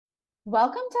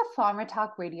Welcome to Pharma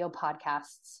Talk Radio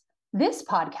Podcasts. This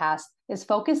podcast is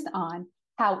focused on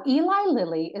how Eli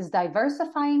Lilly is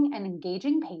diversifying and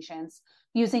engaging patients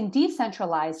using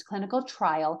decentralized clinical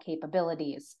trial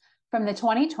capabilities from the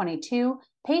 2022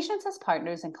 Patients as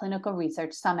Partners in Clinical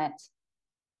Research Summit.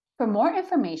 For more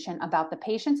information about the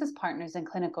Patients as Partners in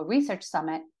Clinical Research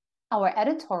Summit, our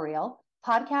editorial,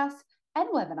 podcasts, and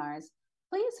webinars,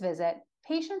 please visit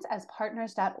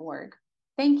patientsaspartners.org.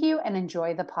 Thank you and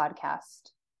enjoy the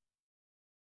podcast.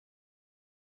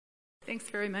 Thanks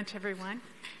very much, everyone.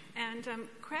 And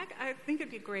Craig, I think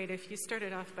it'd be great if you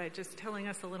started off by just telling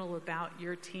us a little about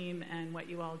your team and what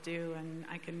you all do, and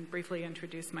I can briefly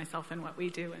introduce myself and what we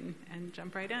do and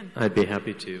jump right in. I'd be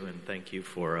happy to, and thank you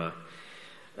for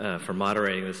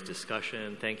moderating this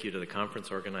discussion. Thank you to the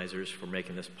conference organizers for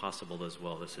making this possible as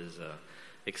well. This is an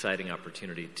exciting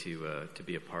opportunity to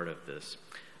be a part of this.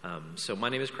 So my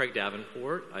name is Craig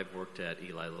Davenport. I've worked at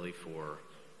Eli Lilly for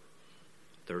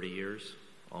 30 years,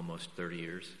 almost 30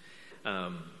 years.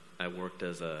 I worked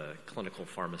as a clinical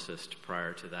pharmacist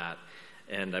prior to that,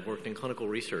 and I've worked in clinical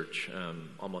research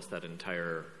almost that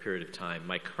entire period of time.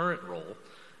 My current role,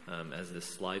 as this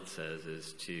slide says,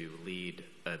 is to lead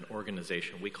an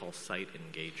organization we call Site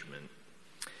Engagement.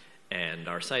 And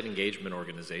our Site Engagement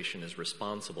organization is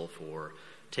responsible for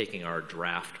taking our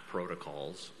draft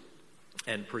protocols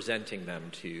and presenting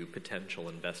them to potential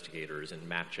investigators and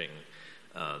matching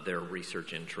their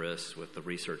research interests with the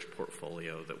research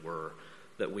portfolio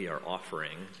that we are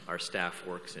offering. Our staff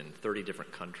works in 30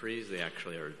 different countries. They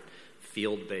actually are a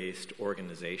field-based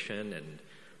organization, and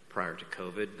prior to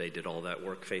COVID, they did all that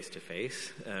work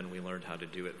face-to-face, and we learned how to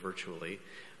do it virtually.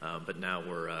 But now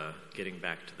we're getting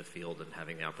back to the field and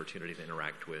having the opportunity to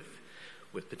interact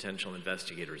with potential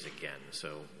investigators again.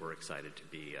 So we're excited to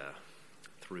be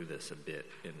through this a bit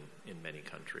in many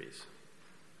countries.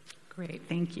 Great,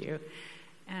 thank you.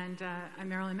 And I'm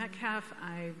Marilyn Metcalf.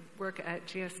 I work at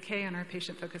GSK on our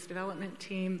patient-focused development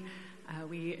team.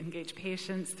 We engage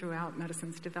patients throughout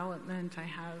medicine's development. I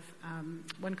have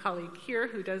one colleague here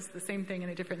who does the same thing in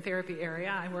a different therapy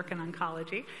area. I work in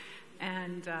oncology.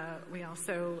 And we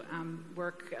also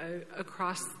work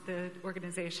across the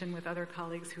organization with other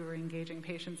colleagues who are engaging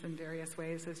patients in various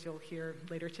ways, as you'll hear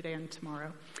later today and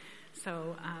tomorrow.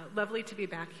 So lovely to be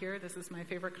back here. This is my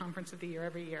favorite conference of the year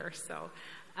every year. So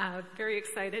very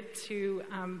excited to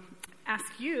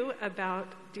ask you about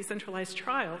decentralized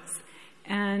trials.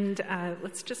 And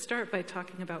let's just start by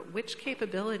talking about which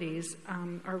capabilities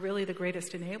are really the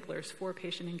greatest enablers for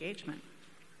patient engagement.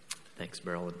 Thanks,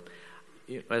 Marilyn.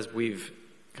 As we've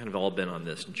kind of all been on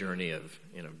this journey of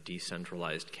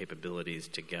decentralized capabilities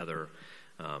together,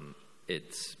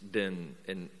 it's been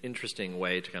an interesting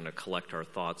way to kind of collect our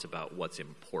thoughts about what's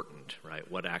important, right?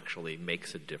 What actually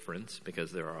makes a difference,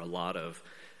 because there are a lot of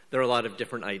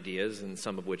different ideas, and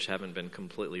some of which haven't been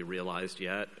completely realized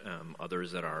yet.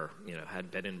 Others that are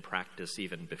had been in practice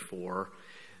even before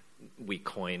we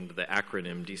coined the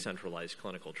acronym decentralized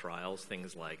clinical trials.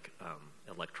 Things like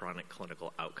electronic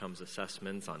clinical outcomes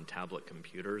assessments on tablet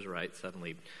computers, right?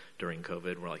 Suddenly during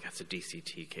COVID, we're like, that's a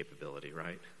DCT capability,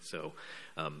 right? So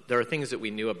there are things that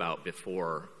we knew about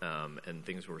before and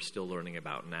things we're still learning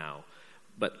about now.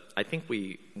 But I think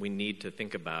we need to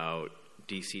think about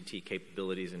DCT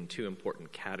capabilities in two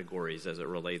important categories as it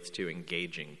relates to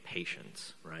engaging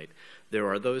patients, right? There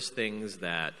are those things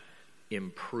that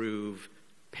improve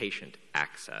patient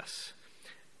access,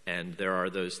 and there are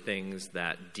those things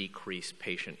that decrease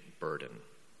patient burden,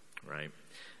 right?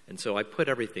 And so I put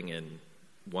everything in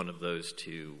one of those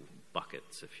two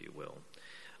buckets, if you will.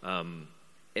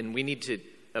 And we need to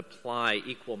apply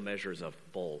equal measures of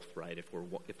both, right?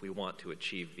 If we want to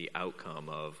achieve the outcome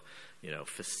of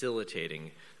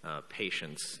facilitating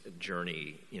patients'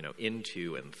 journey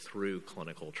into and through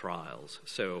clinical trials.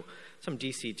 So some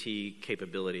DCT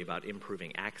capability about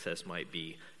improving access might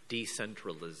be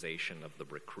decentralization of the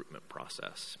recruitment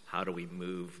process. How do we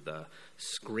move the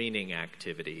screening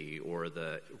activity or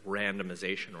the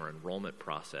randomization or enrollment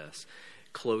process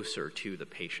closer to the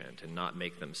patient and not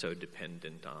make them so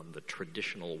dependent on the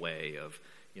traditional way of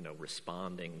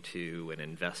responding to an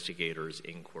investigator's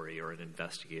inquiry or an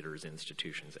investigator's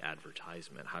institution's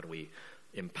advertisement? How do we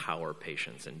empower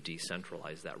patients and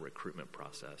decentralize that recruitment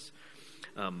process?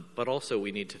 But also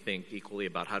we need to think equally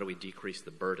about how do we decrease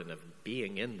the burden of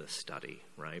being in the study,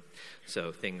 right?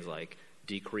 So things like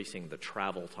decreasing the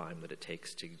travel time that it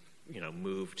takes to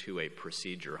move to a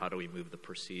procedure. How do we move the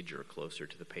procedure closer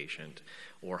to the patient?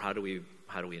 Or how do we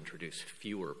introduce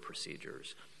fewer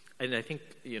procedures? And I think,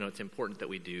 it's important that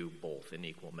we do both in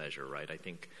equal measure, right? I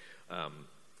think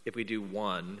if we do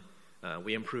one,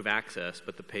 we improve access,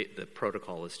 but the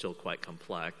protocol is still quite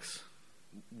complex,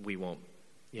 we won't,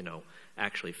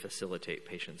 actually facilitate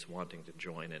patients wanting to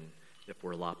join. And if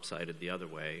we're lopsided the other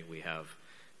way, we have,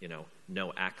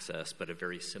 no access, but a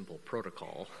very simple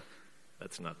protocol.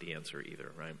 That's not the answer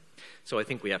either, right? So I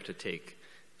think we have to take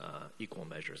equal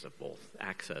measures of both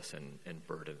access and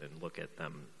burden and look at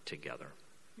them together.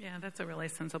 Yeah, that's a really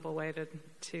sensible way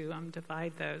to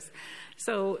divide those.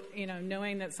 So,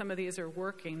 knowing that some of these are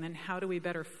working, then how do we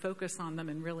better focus on them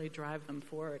and really drive them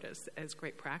forward as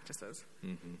great practices?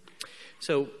 Mm-hmm.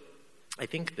 So I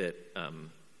think that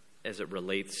as it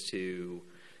relates to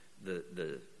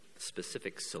the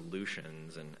specific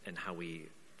solutions and how we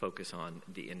focus on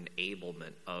the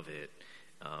enablement of it,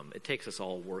 it takes us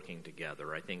all working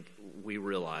together. I think we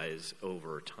realize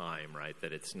over time, right,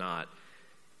 that it's not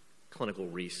clinical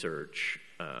research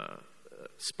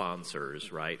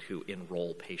sponsors, right, who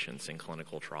enroll patients in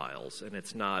clinical trials. And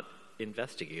it's not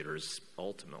investigators,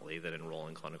 ultimately, that enroll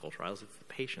in clinical trials. It's the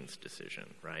patient's decision,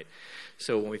 right?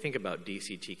 So when we think about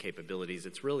DCT capabilities,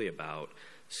 it's really about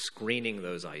screening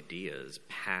those ideas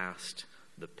past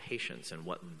the patients and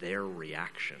what their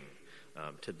reaction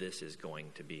to this is going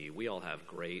to be. We all have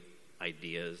great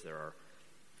ideas. There are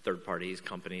third parties,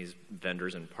 companies,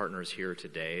 vendors, and partners here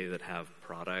today that have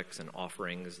products and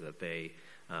offerings that they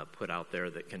put out there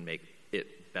that can make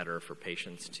it better for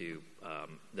patients to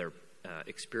their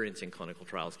experience in clinical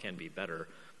trials can be better.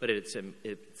 But it's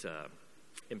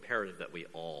imperative that we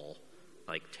all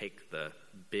take the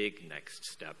big next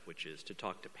step, which is to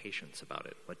talk to patients about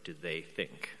it. What do they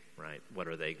think, right? How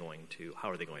are they going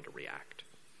to react?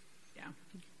 Yeah,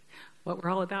 what we're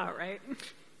all about, right?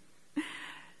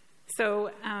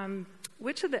 So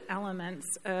which of the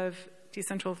elements of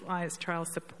decentralized trial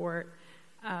support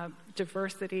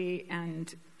diversity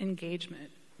and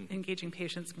engagement, engaging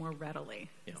patients more readily?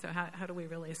 Yeah. So how do we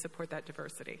really support that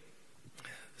diversity?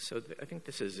 So I think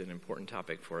this is an important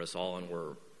topic for us all, and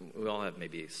we all have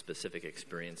maybe specific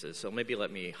experiences. So maybe let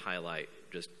me highlight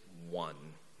just one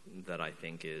that I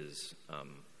think is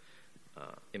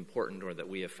important or that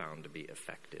we have found to be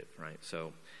effective, right?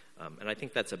 So, and I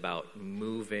think that's about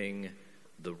moving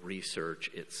the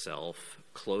research itself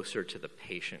closer to the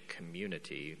patient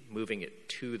community, moving it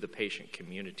to the patient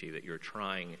community that you're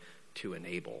trying to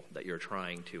enable, that you're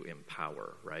trying to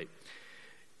empower, right?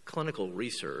 Clinical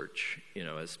research,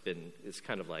 is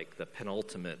kind of like the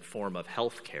penultimate form of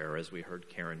healthcare, as we heard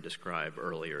Karen describe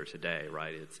earlier today,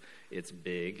 right? It's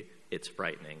big, it's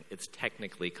frightening, it's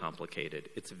technically complicated,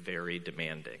 it's very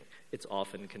demanding. It's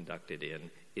often conducted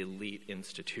in elite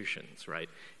institutions, right?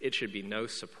 It should be no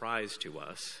surprise to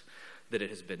us that it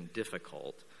has been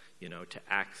difficult, to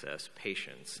access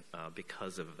patients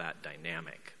because of that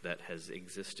dynamic that has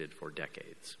existed for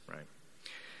decades, right?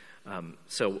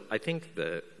 So I think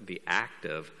the act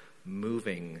of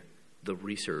moving the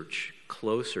research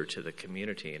closer to the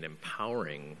community and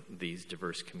empowering these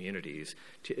diverse communities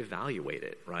to evaluate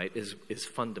it, right, is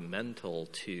fundamental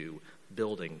to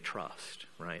building trust,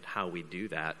 right? How we do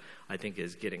that, I think,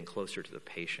 is getting closer to the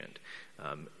patient.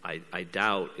 I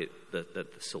doubt that the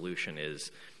solution is,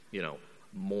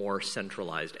 more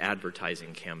centralized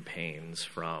advertising campaigns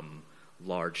from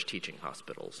large teaching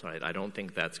hospitals, right? I don't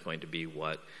think that's going to be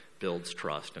what builds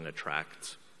trust and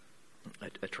attracts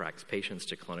patients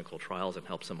to clinical trials and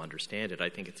helps them understand it. I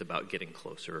think it's about getting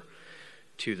closer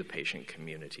to the patient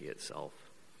community itself.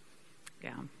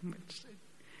 Yeah, which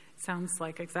sounds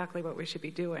like exactly what we should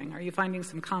be doing. Are you finding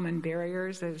some common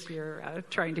barriers as you're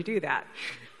trying to do that?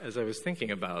 As I was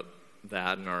thinking about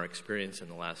that and our experience in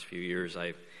the last few years,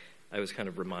 I was kind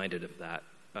of reminded of that.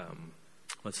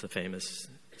 What's the famous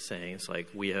saying? It's like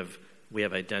we have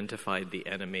identified the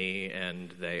enemy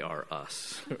and they are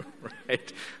us,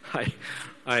 right? I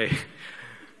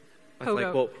was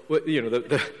like, well,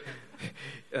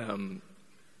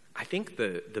 I think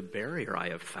the barrier I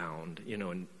have found,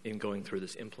 in going through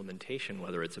this implementation,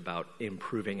 whether it's about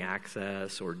improving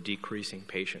access or decreasing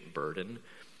patient burden,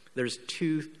 there's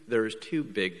two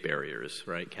big barriers,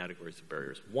 right? Categories of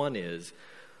barriers. One is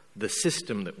the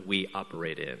system that we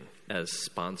operate in as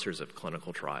sponsors of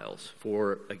clinical trials.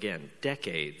 For, again,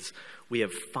 decades, we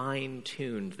have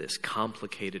fine-tuned this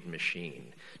complicated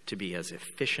machine to be as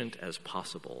efficient as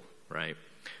possible, right?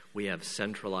 We have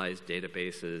centralized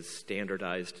databases,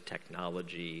 standardized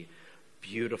technology,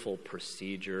 beautiful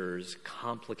procedures,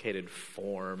 complicated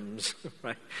forms,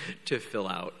 right, to fill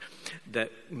out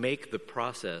that make the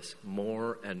process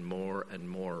more and more and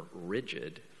more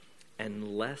rigid and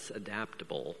less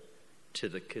adaptable to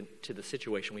the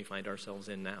situation we find ourselves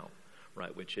in now,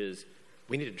 right? Which is,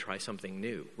 we need to try something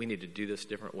new. We need to do this a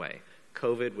different way.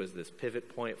 COVID was this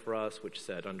pivot point for us, which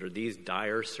said under these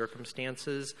dire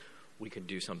circumstances, we could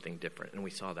do something different. And we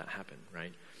saw that happen,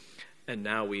 right? And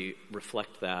now we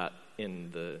reflect that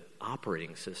in the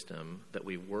operating system that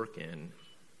we work in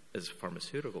as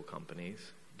pharmaceutical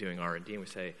companies doing R&D, and we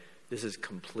say, this is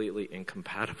completely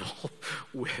incompatible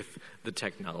with the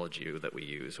technology that we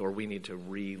use, or we need to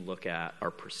re-look at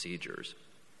our procedures.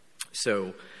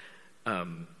 So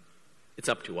it's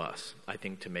up to us, I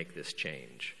think, to make this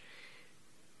change.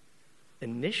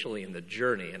 Initially in the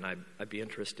journey, and I'd be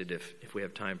interested if we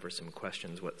have time for some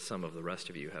questions, what some of the rest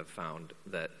of you have found,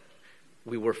 that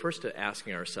we were first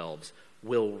asking ourselves,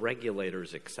 will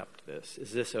regulators accept this?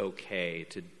 Is this okay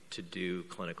to do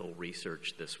clinical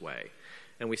research this way?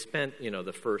 And we spent,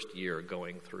 the first year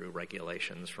going through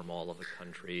regulations from all of the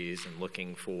countries and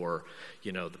looking for,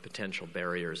 the potential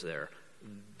barriers there.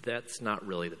 That's not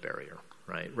really the barrier,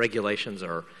 right? Regulations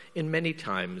are, in many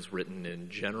times, written in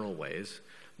general ways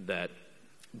that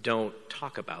don't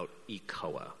talk about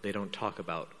ECOA. They don't talk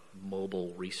about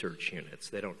mobile research units.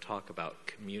 They don't talk about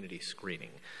community screening.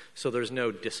 So there's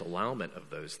no disallowment of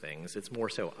those things. It's more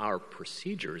so our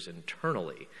procedures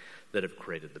internally that have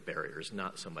created the barriers,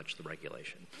 not so much the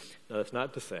regulation. Now, that's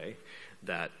not to say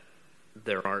that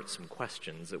there aren't some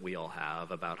questions that we all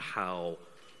have about how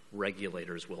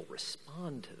regulators will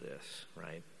respond to this,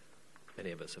 right?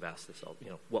 Many of us have asked this,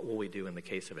 what will we do in the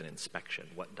case of an inspection?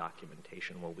 What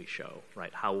documentation will we show,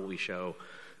 right? How will we show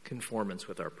conformance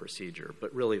with our procedure?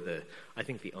 But really, I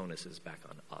think the onus is back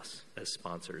on us as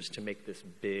sponsors to make this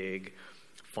big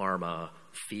pharma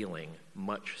feeling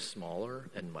much smaller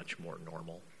and much more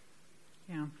normal.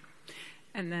 Yeah.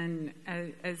 And then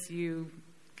as you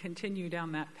continue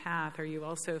down that path, are you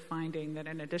also finding that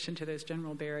in addition to those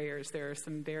general barriers, there are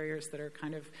some barriers that are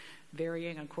kind of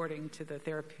varying according to the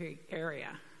therapy area?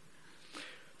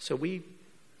 So we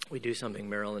do something,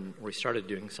 Marilyn, we started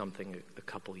doing something a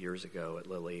couple years ago at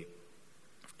Lilly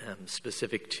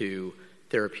specific to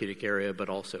therapeutic area, but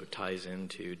also ties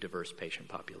into diverse patient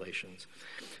populations.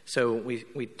 So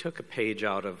we took a page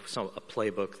out of a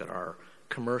playbook that our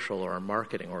commercial or our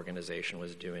marketing organization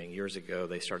was doing years ago.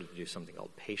 They started to do something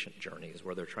called patient journeys,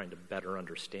 where they're trying to better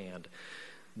understand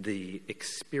the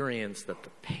experience that the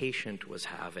patient was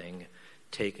having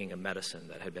taking a medicine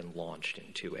that had been launched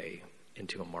into a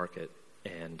market,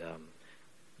 and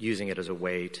using it as a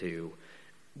way to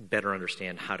better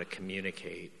understand how to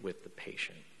communicate with the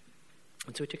patient.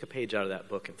 And so we took a page out of that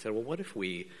book and said, well, what if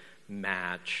we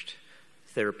matched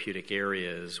therapeutic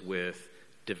areas with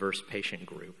diverse patient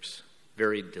groups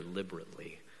very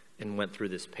deliberately and went through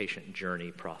this patient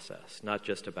journey process, not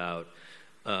just about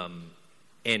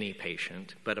any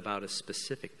patient, but about a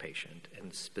specific patient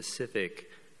and specific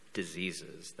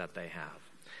diseases that they have.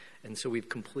 And so we've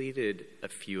completed a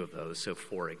few of those. So,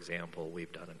 for example,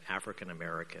 we've done an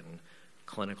African-American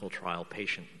clinical trial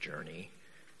patient journey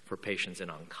for patients in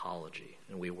oncology.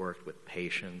 And we worked with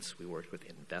patients, we worked with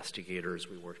investigators,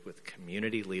 we worked with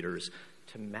community leaders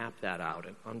to map that out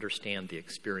and understand the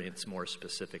experience more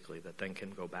specifically, that then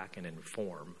can go back and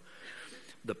inform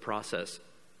the process,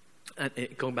 and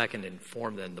go back and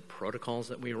inform then the protocols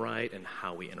that we write and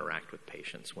how we interact with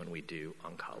patients when we do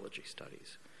oncology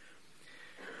studies.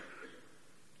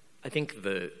 I think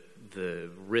the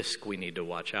risk we need to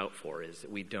watch out for is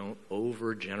that we don't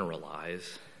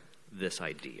overgeneralize this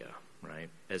idea, right?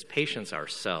 As patients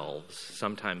ourselves,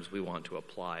 sometimes we want to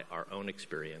apply our own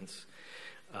experience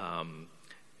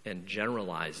and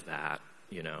generalize that,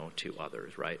 to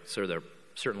others, right? So there are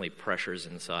certainly pressures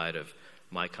inside of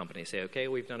my company say, okay,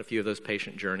 we've done a few of those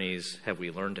patient journeys. Have we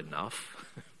learned enough?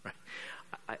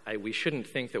 Right? We shouldn't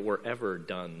think that we're ever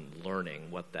done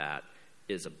learning what that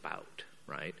is about,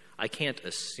 right? I can't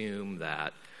assume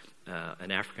that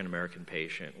an African-American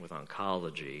patient with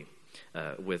oncology,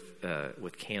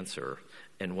 with cancer,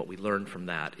 and what we learned from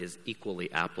that is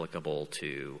equally applicable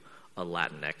to a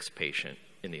Latinx patient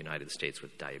in the United States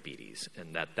with diabetes,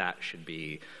 and that should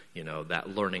be,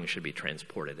 that learning should be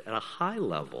transported. At a high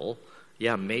level,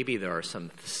 yeah, maybe there are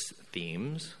some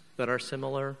themes that are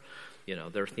similar.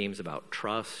 There are themes about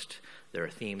trust, there are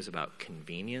themes about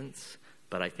convenience,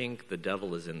 but I think the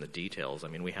devil is in the details. I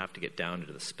mean, we have to get down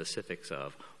to the specifics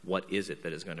of what is it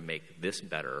that is going to make this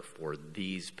better for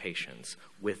these patients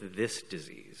with this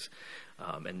disease,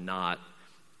 and not,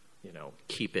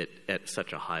 keep it at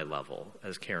such a high level.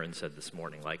 As Karen said this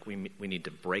morning, like we need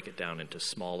to break it down into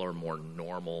smaller, more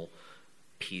normal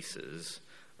pieces,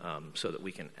 so that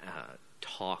we can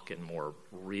talk in more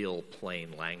real,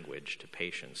 plain language to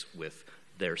patients with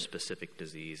their specific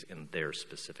disease and their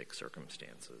specific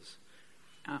circumstances.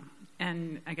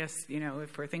 And I guess,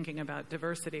 if we're thinking about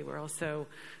diversity, we're also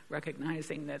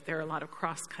recognizing that there are a lot of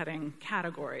cross-cutting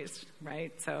categories,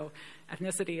 right? So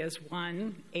ethnicity is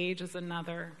one, age is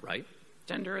another, right?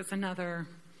 Gender is another,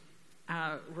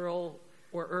 rural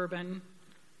or urban,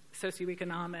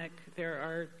 socioeconomic. There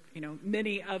are,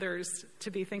 many others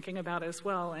to be thinking about as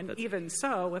well. And even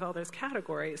so, with all those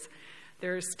categories,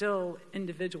 there's still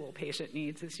individual patient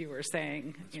needs, as you were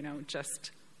saying,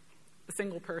 just a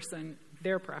single person,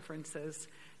 their preferences,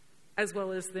 as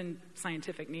well as the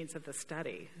scientific needs of the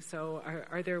study. So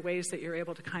are there ways that you're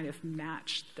able to kind of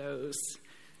match those?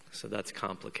 So that's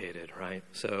complicated, right?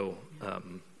 So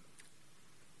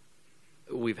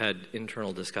we've had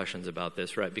internal discussions about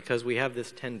this, right? Because we have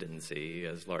this tendency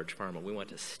as large pharma, we want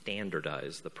to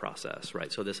standardize the process,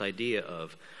 right? So this idea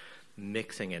of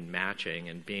mixing and matching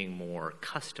and being more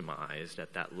customized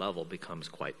at that level becomes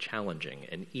quite challenging.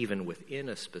 And even within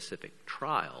a specific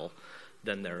trial,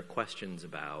 then there are questions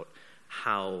about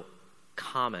how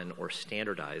common or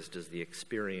standardized does the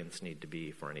experience need to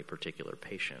be for any particular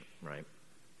patient, right?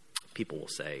 People will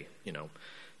say,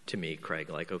 to me, Craig,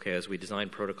 like, okay, as we design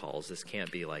protocols, this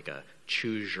can't be like a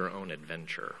choose your own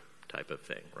adventure type of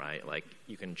thing, right? Like,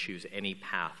 you can choose any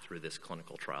path through this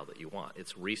clinical trial that you want.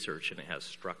 It's research and it has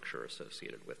structure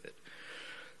associated with it.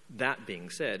 That being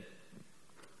said,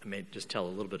 I may just tell a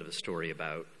little bit of a story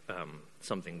about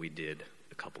something we did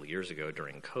a couple of years ago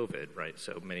during COVID, right?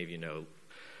 So many of you know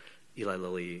Eli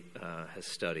Lilly has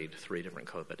studied 3 different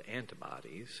COVID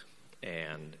antibodies,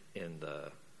 and in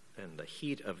the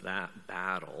heat of that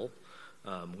battle,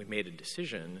 we made a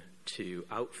decision to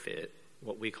outfit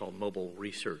what we call mobile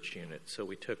research units. So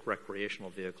we took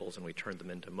recreational vehicles and we turned them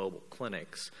into mobile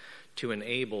clinics to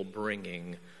enable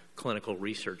bringing clinical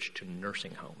research to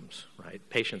nursing homes, right?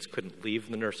 Patients couldn't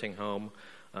leave the nursing home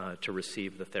to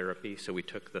receive the therapy, so we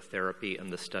took the therapy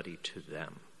and the study to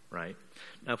them, right?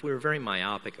 Now, if we were very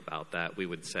myopic about that, we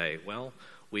would say, well,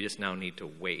 we just now need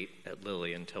to wait at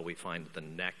Lilly until we find the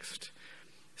next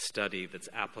study that's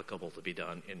applicable to be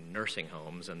done in nursing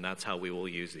homes, and that's how we will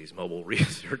use these mobile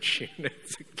research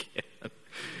units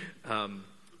again.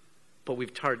 But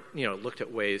we've looked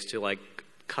at ways to like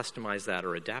customize that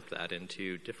or adapt that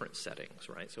into different settings,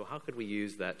 right? So how could we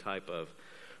use that type of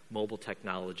mobile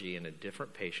technology in a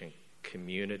different patient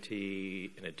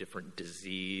community, in a different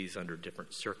disease, under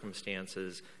different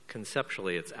circumstances?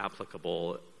 Conceptually, it's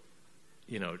applicable,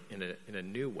 in a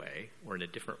new way or in a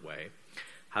different way.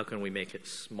 How can we make it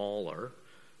smaller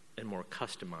and more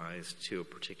customized to a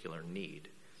particular need?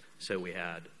 So we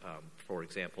had, for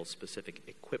example, specific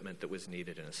equipment that was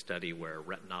needed in a study where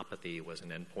retinopathy was an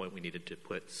endpoint. We needed to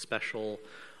put special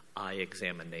eye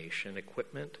examination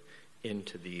equipment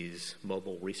into these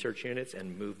mobile research units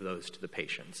and move those to the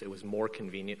patients. It was more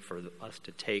convenient for us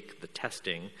to take the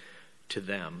testing to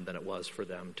them than it was for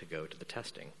them to go to the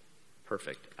testing.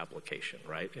 Perfect application,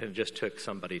 right? And it just took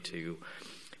somebody to,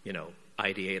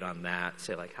 ideate on that,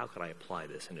 say, like, how could I apply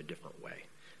this in a different way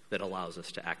that allows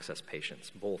us to access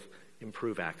patients, both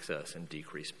improve access and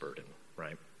decrease burden,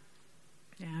 right?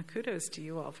 Yeah, kudos to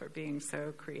you all for being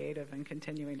so creative and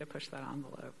continuing to push that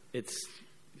envelope. It's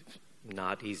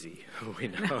not easy, we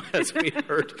know, as we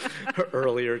heard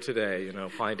earlier today,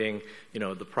 finding,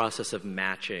 the process of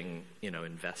matching,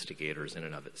 investigators in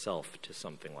and of itself to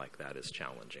something like that is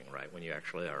challenging, right? When you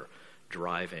actually are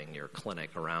driving your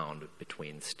clinic around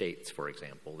between states, for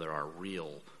example, there are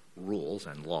real rules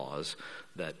and laws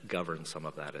that govern some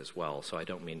of that as well. So I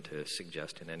don't mean to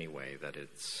suggest in any way that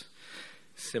it's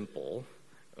simple,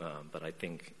 but I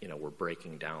think,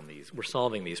 we're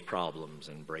solving these problems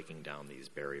and breaking down these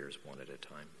barriers one at a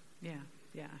time.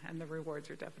 Yeah, and the rewards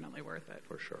are definitely worth it.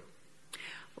 For sure.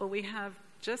 Well, we have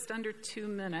just under 2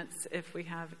 minutes. If we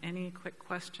have any quick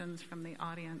questions from the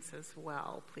audience as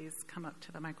well, please come up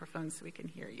to the microphone so we can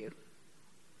hear you.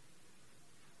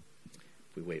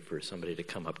 If we wait for somebody to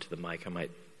come up to the mic, I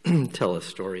might tell a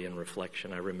story in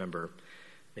reflection. I remember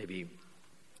maybe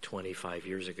 25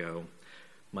 years ago,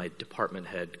 my department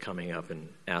head coming up and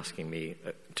asking me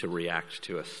to react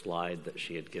to a slide that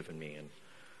she had given me. And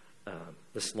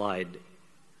the slide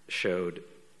showed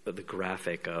the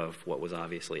graphic of what was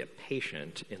obviously a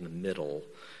patient in the middle,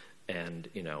 and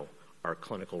our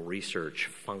clinical research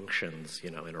functions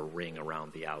in a ring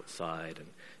around the outside. And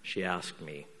she asked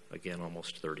me again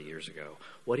almost 30 years ago,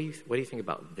 what do you think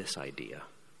about this idea?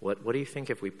 What do you think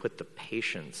if we put the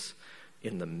patients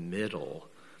in the middle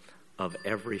of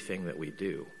everything that we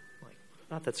do? Like,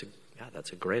 oh,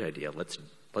 that's a great idea. Let's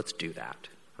do that,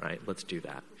 right? Let's do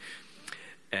that.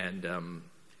 And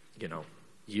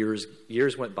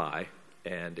years went by,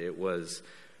 and it was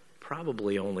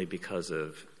probably only because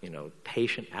of,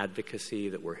 patient advocacy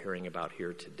that we're hearing about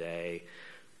here today,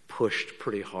 pushed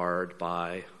pretty hard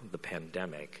by the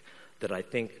pandemic, that I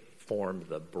think formed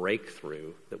the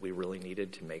breakthrough that we really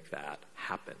needed to make that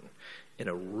happen in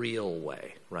a real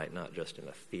way, right? Not just in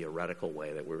a theoretical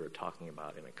way that we were talking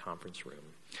about in a conference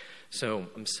room. So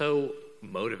I'm so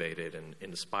motivated and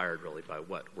inspired really by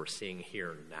what we're seeing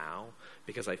here now,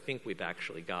 because I think we've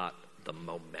actually got the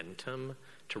momentum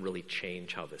to really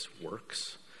change how this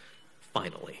works,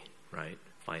 finally, right?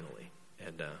 Finally.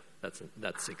 And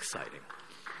that's exciting.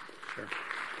 Sure.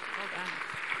 Well done.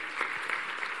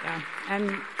 Yeah,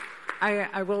 and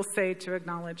I will say, to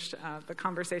acknowledge the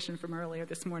conversation from earlier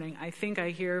this morning, I think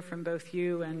I hear from both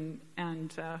you and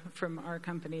from our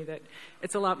company that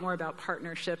it's a lot more about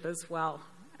partnership as well,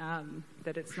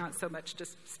 that it's not so much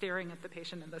just staring at the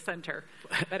patient in the center,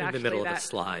 but in actually the middle of the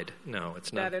slide. No,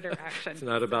 it's not. That interaction. It's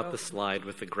not about the slide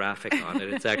with the graphic on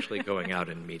it. It's actually going out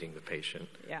and meeting the patient.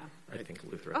 Yeah. I think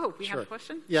Luther. Oh, we have a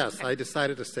question? Yes, okay. I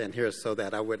decided to stand here so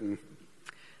that I wouldn't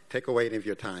take away any of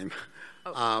your time.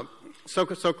 Oh. So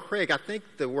Craig, I think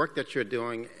the work that you're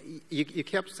doing, you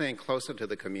kept saying closer to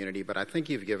the community, but I think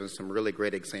you've given some really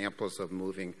great examples of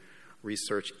moving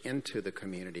research into the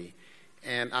community.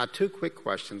 And two quick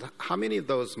questions. How many of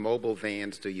those mobile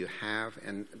vans do you have?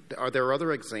 And are there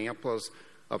other examples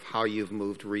of how you've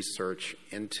moved research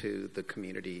into the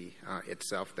community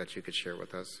itself that you could share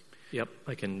with us? Yep,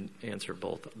 I can answer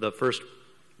both. The first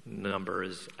number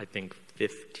is, I think,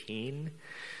 15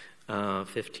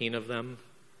 of them.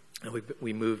 And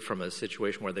we moved from a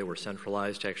situation where they were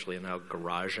centralized to actually now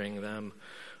garaging them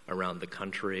around the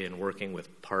country and working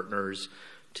with partners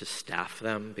to staff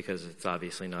them, because it's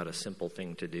obviously not a simple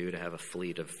thing to do to have a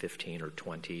fleet of 15 or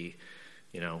 20,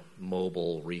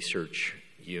 mobile research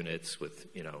units with,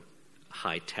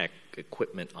 high-tech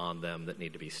equipment on them that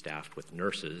need to be staffed with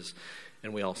nurses.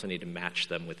 And we also need to match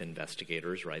them with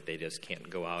investigators, right? They just can't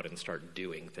go out and start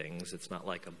doing things. It's not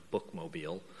like a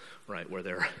bookmobile, right, where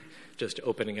they're just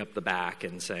opening up the back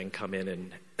and saying, come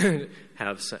in and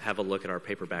have a look at our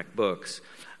paperback books.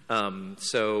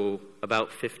 So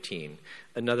about 15.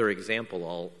 Another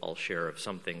example I'll share of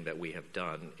something that we have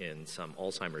done in some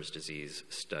Alzheimer's disease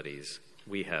studies.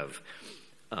 We have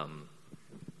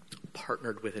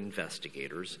partnered with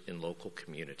investigators in local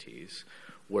communities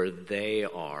where the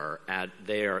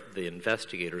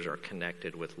investigators are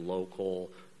connected with local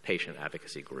patient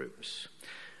advocacy groups.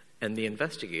 And the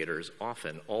investigators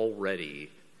often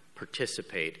already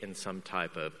participate in some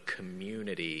type of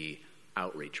community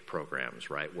outreach programs,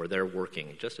 right, where they're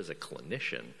working just as a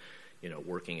clinician,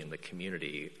 working in the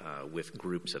community with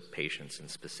groups of patients in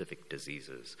specific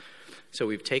diseases. So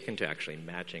we've taken to actually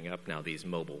matching up now these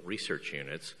mobile research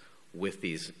units with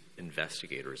these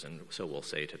investigators. And so we'll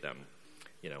say to them,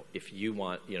 if you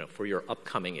want, for your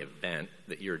upcoming event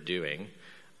that you're doing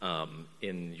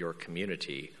in your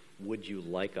community, would you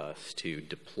like us to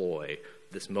deploy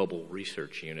this mobile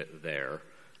research unit there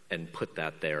and put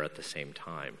that there at the same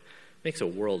time? Makes a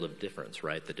world of difference,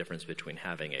 right? The difference between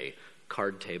having a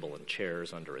card table and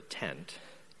chairs under a tent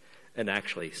and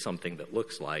actually something that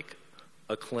looks like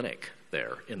a clinic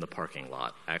there in the parking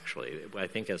lot. Actually, I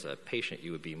think as a patient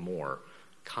you would be more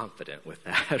confident with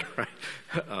that, right?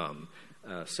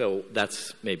 So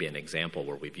that's maybe an example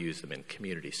where we've used them in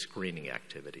community screening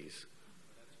activities.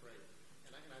 That's great.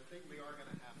 And I think we are going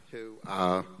to have to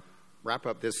wrap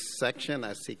up this section.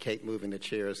 I see Kate moving the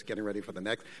chairs, getting ready for the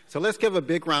next. So let's give a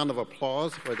big round of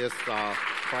applause for this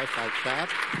fireside chat,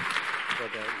 for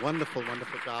the wonderful,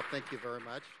 wonderful job. Thank you very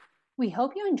much. We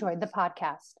hope you enjoyed the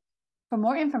podcast. For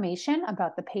more information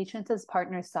about the Patients as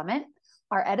Partners Summit,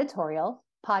 our editorial,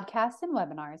 podcasts, and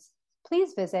webinars,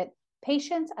 please visit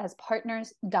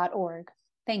patientsaspartners.org.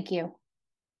 Thank you.